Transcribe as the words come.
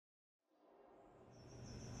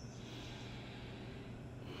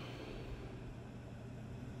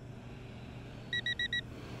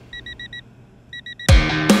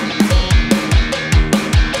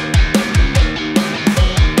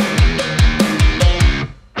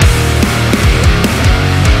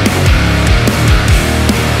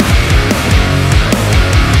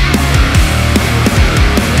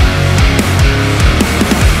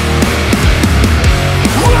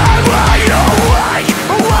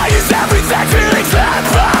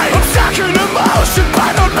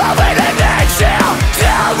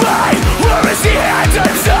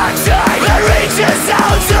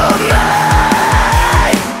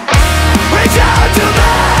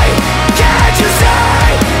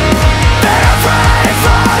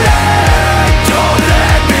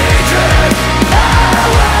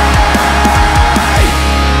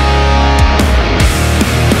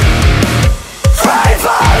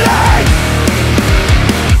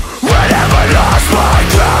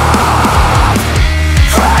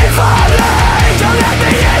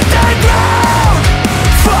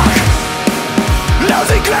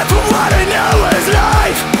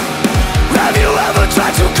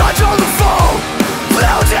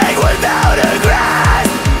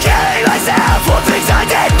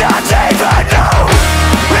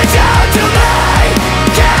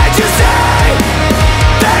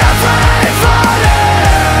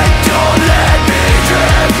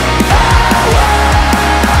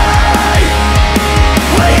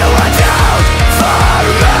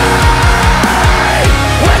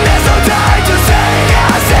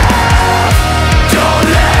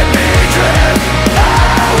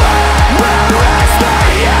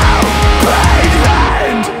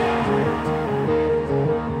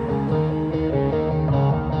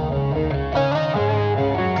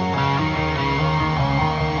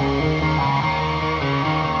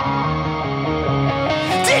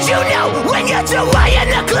did you know when you're too high in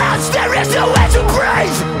the clouds there is nowhere to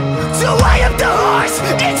breathe? Too high up the horse,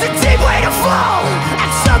 it's a deep way to fall.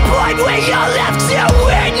 At some point we all have to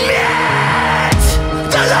admit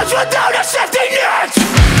the lungs without a safety net.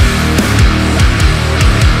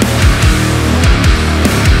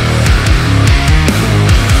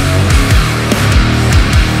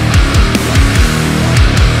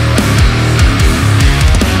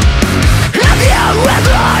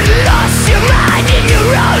 Lost your mind in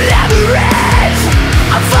your own labyrinth.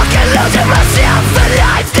 I'm fucking losing myself for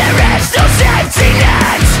life. There is no safety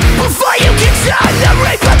net. Before you can turn, the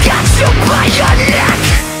reaper got you by your neck.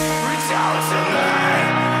 Reach out to me,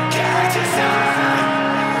 can't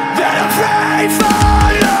decide that I'm painful.